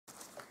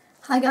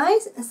Hi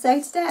guys, so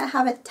today I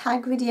have a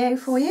tag video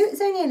for you. It's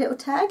only a little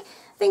tag.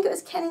 I think it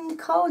was Keny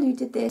who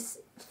did this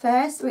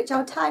first, which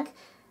I'll tag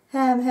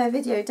her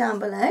video down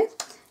below.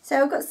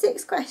 So I've got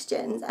 6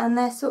 questions and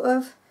they're sort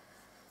of,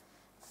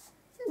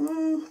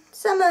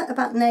 some are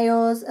about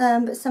nails,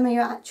 but some are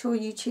your actual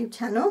YouTube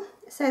channel.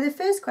 So the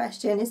first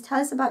question is,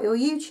 tell us about your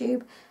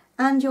YouTube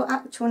and your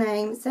actual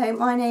name. So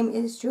my name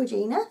is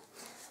Georgina,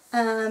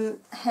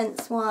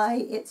 hence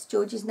why it's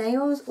George's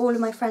Nails. All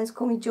of my friends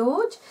call me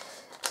George.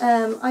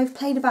 I've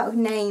played about with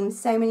names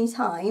so many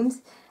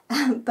times,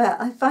 but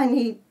I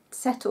finally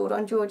settled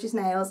on George's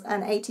Nails,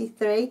 and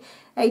 83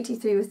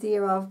 was the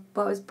year I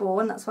was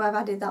born. That's why I've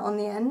added that on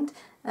the end,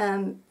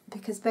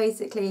 because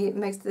basically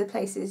most of the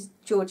places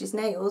George's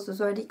Nails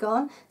was already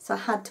gone, so I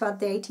had to add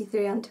the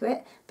 83 onto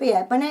it. But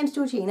yeah, my name's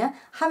Georgina.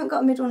 I haven't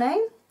got a middle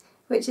name,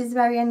 which is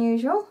very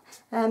unusual.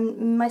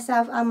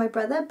 Myself and my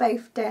brother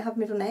both don't have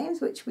middle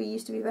names, which we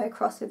used to be very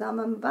cross with our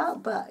mum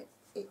about, but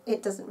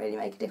it doesn't really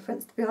make a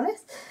difference, to be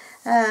honest.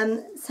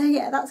 So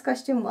yeah, that's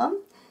question 1.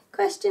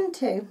 Question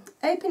 2,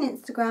 open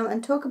Instagram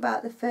and talk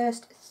about the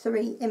first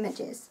 3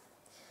 images.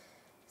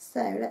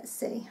 So let's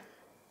see.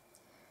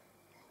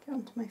 Go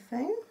onto my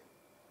phone.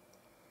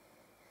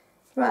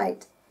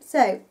 Right,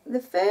 so the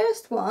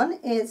first one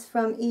is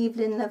from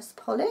Evelyn Loves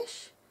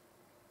Polish.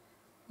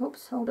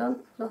 Oops, hold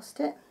on, lost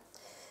it.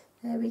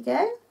 There we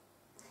go.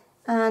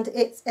 And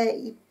it's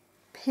a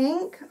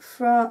pink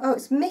from,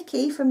 it's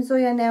Mickey from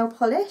Zoya Nail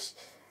Polish,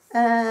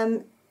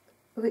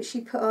 which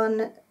she put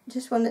on,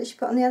 just one that she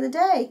put on the other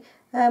day.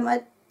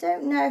 I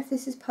don't know if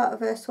this is part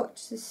of her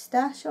swatches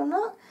stash or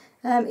not.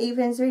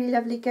 Evelyn's a really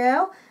lovely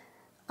girl.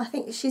 I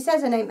think she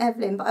says her name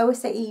Evelyn, but I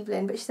always say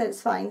Evelyn, but she said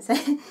it's fine, so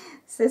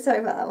so sorry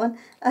about that one.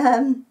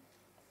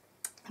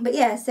 But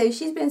yeah, so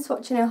she's been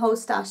swatching her whole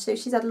stash, so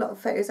she's had a lot of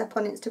photos up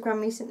on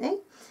Instagram recently.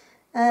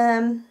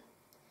 The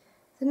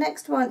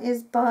next one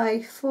is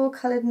by 4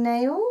 Coloured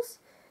Nails,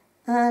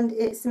 and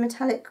it's the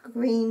metallic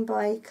green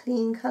by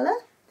Clean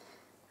Colour,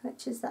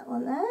 which is that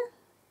one there.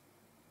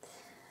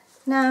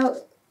 Now,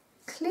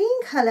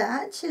 Clean Colour,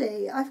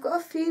 actually, I've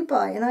got a few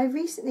by, and I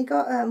recently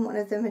got one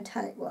of the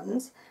metallic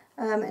ones,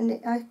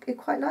 and I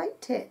quite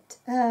liked it.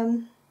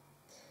 I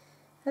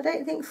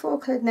don't think 4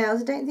 Coloured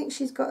Nails, I don't think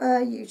she's got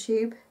a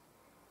YouTube.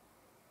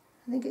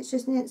 I think it's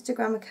just an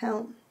Instagram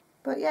account.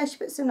 But yeah, she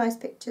put some nice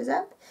pictures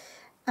up.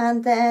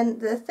 And then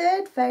the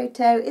third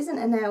photo isn't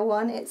a nail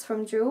one, it's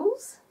from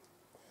Jules,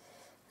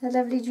 the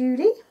lovely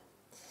Julie.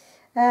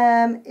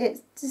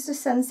 It's just a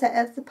sunset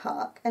of the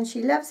park, and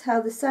she loves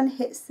how the sun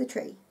hits the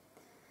tree.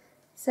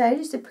 So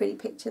just a pretty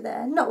picture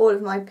there. Not all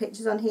of my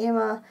pictures on here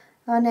are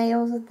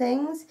nails and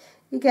things.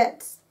 You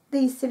get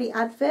these silly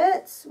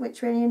adverts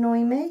which really annoy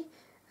me,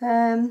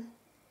 and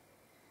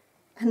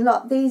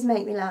these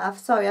make me laugh.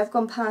 Sorry, I've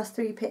gone past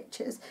 3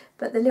 pictures,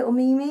 but the little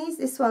memes,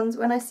 this one's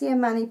when I see a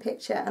Manny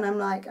picture and I'm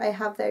like, I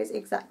have those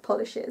exact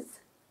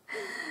polishes.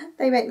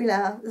 They make me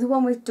laugh. There's the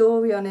one with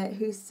Dory on it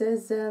who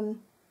says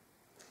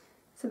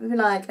something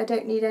like, I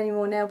don't need any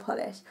more nail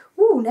polish.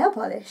 Ooh, nail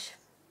polish.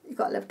 You've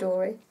got to love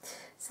Dory.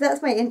 So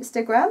that's my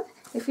Instagram.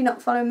 If you're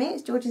not following me,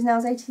 it's George's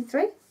Nails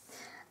 83.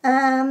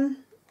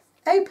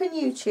 Open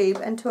YouTube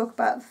and talk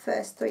about the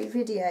first 3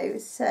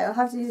 videos. So I'll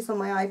have to do this on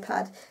my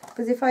iPad,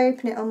 because if I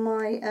open it on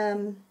my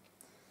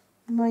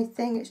my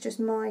thing, it's just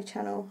my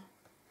channel.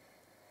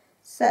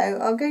 So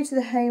I'll go to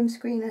the home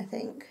screen, I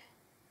think.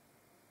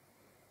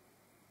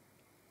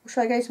 Or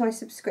should I go to my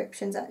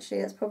subscriptions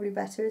actually? That's probably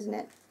better, isn't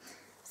it?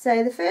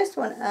 So the first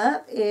one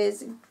up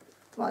is,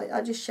 well,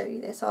 I'll just show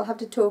you this. I'll have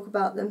to talk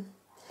about them.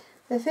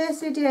 The first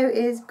video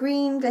is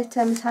Green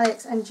Glitter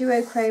Metallics and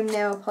Duochrome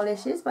Nail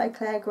Polishes by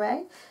Claire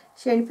Gray.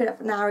 She only put it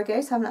up an hour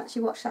ago, so I haven't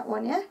actually watched that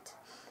one yet.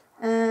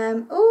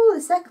 Oh,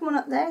 the second one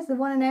up there is the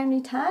one and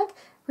only tag,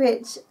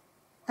 which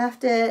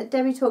after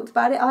Debbie talked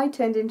about it, I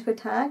turned into a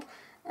tag.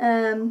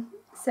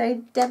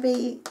 So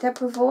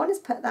Deborah Vaughan has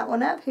put that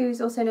one up,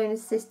 who's also known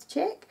as Sister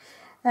Chick.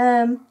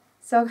 So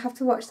I'll have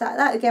to watch that.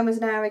 That again was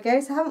an hour ago,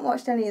 so I haven't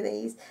watched any of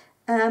these.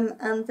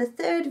 And the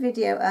third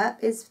video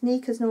up is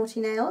Nika's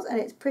Naughty Nails, and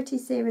it's Pretty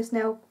Serious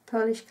Nail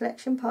Polish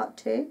Collection Part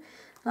 2.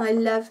 I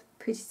love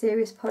Pretty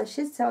Serious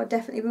polishes, so I'll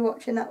definitely be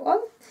watching that one.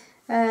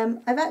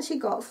 I've actually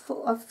got,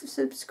 I've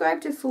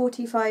subscribed to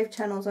 45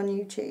 channels on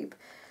YouTube.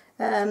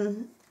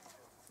 Haven't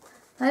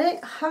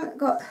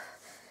got,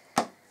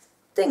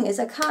 thing is,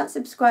 I can't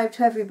subscribe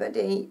to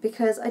everybody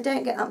because I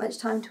don't get that much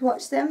time to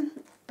watch them.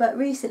 But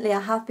recently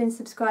I have been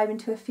subscribing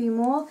to a few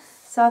more,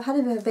 so I've had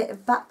a bit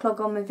of backlog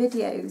on my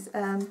videos.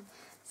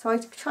 So I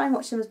try and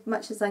watch them as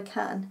much as I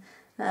can,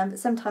 but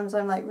sometimes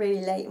I'm like really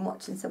late in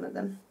watching some of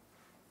them.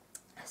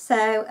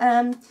 So,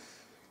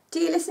 do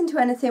you listen to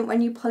anything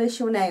when you polish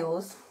your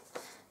nails?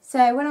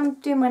 So when I'm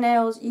doing my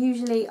nails,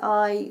 usually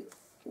I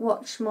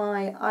watch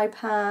my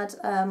iPad,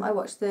 I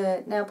watch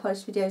the nail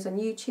polish videos on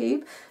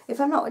YouTube. If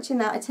I'm not watching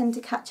that, I tend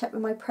to catch up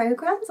with my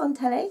programmes on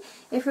telly.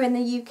 If you're in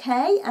the UK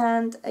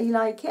and you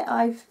like it,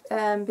 I've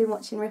been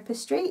watching Ripper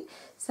Street.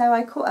 So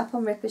I caught up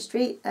on Ripper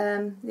Street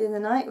the other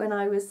night when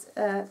I was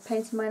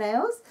painting my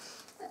nails.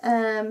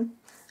 I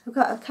I've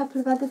got a couple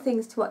of other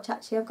things to watch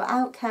actually. I've got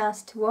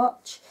Outcast to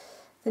watch.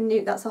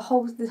 That's the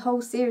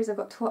whole series I've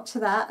got to watch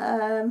of that.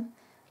 I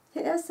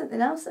think there was something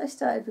else that I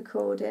started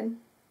recording.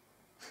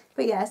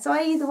 But yeah, so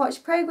I either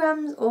watch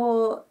programmes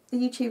or the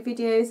YouTube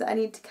videos that I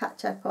need to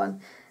catch up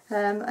on.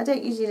 I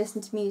don't usually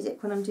listen to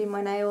music when I'm doing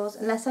my nails,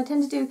 unless I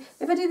tend to do,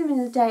 if I do them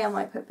in the day I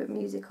might put a bit of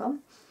music on.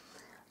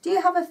 Do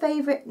you have a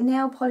favourite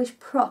nail polish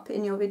prop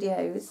in your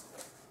videos?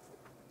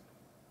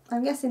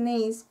 I'm guessing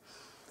these.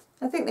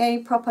 I think the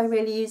only prop I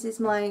really use is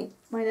my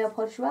nail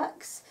polish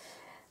wax,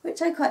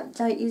 which I quite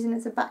like using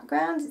as a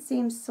background. It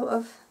seems sort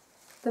of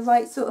the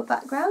right sort of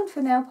background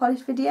for nail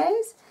polish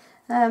videos.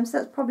 So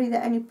that's probably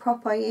the only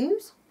prop I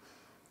use.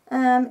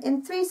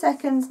 In 3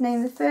 seconds,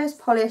 name the first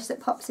polish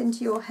that pops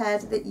into your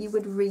head that you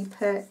would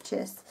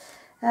repurchase.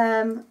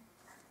 I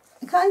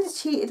kind of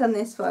cheated on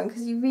this one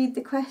because you read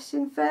the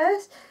question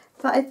first,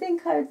 but I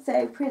think I would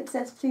say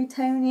Princess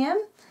Plutonium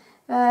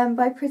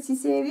by Pretty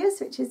Serious,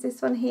 which is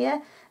this one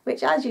here,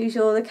 which as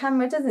usual the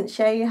camera doesn't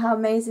show you how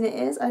amazing it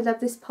is. I love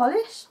this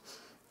polish.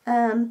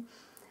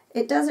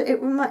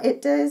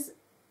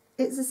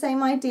 It's the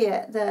same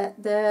idea.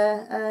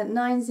 The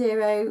 90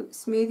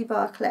 Smoothie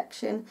Bar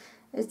collection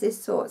is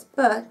this sort,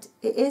 but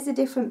it is a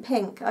different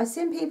pink. I've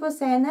seen people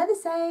saying they're the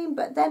same,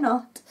 but they're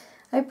not.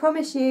 I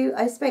promise you,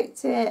 I spoke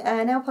to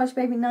Nail Polish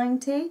Baby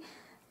 90,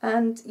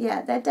 and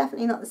yeah, they're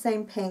definitely not the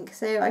same pink,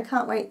 so I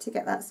can't wait to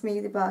get that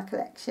Smoothie Bar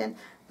collection.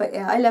 But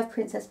yeah, I love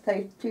Princess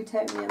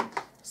Plutonium.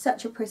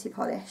 Such a pretty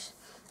polish.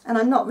 And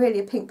I'm not really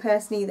a pink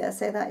person either,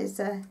 so that is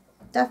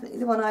definitely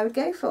the one I would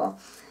go for.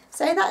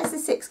 So that is the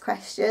 6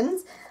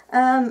 questions.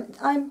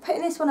 I'm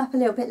putting this one up a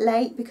little bit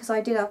late because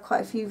I did have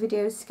quite a few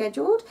videos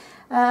scheduled.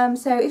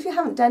 So if you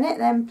haven't done it,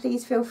 then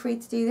please feel free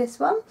to do this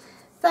one.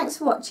 Thanks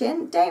for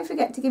watching. Don't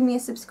forget to give me a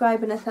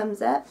subscribe and a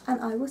thumbs up, and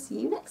I will see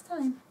you next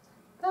time.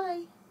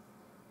 Bye.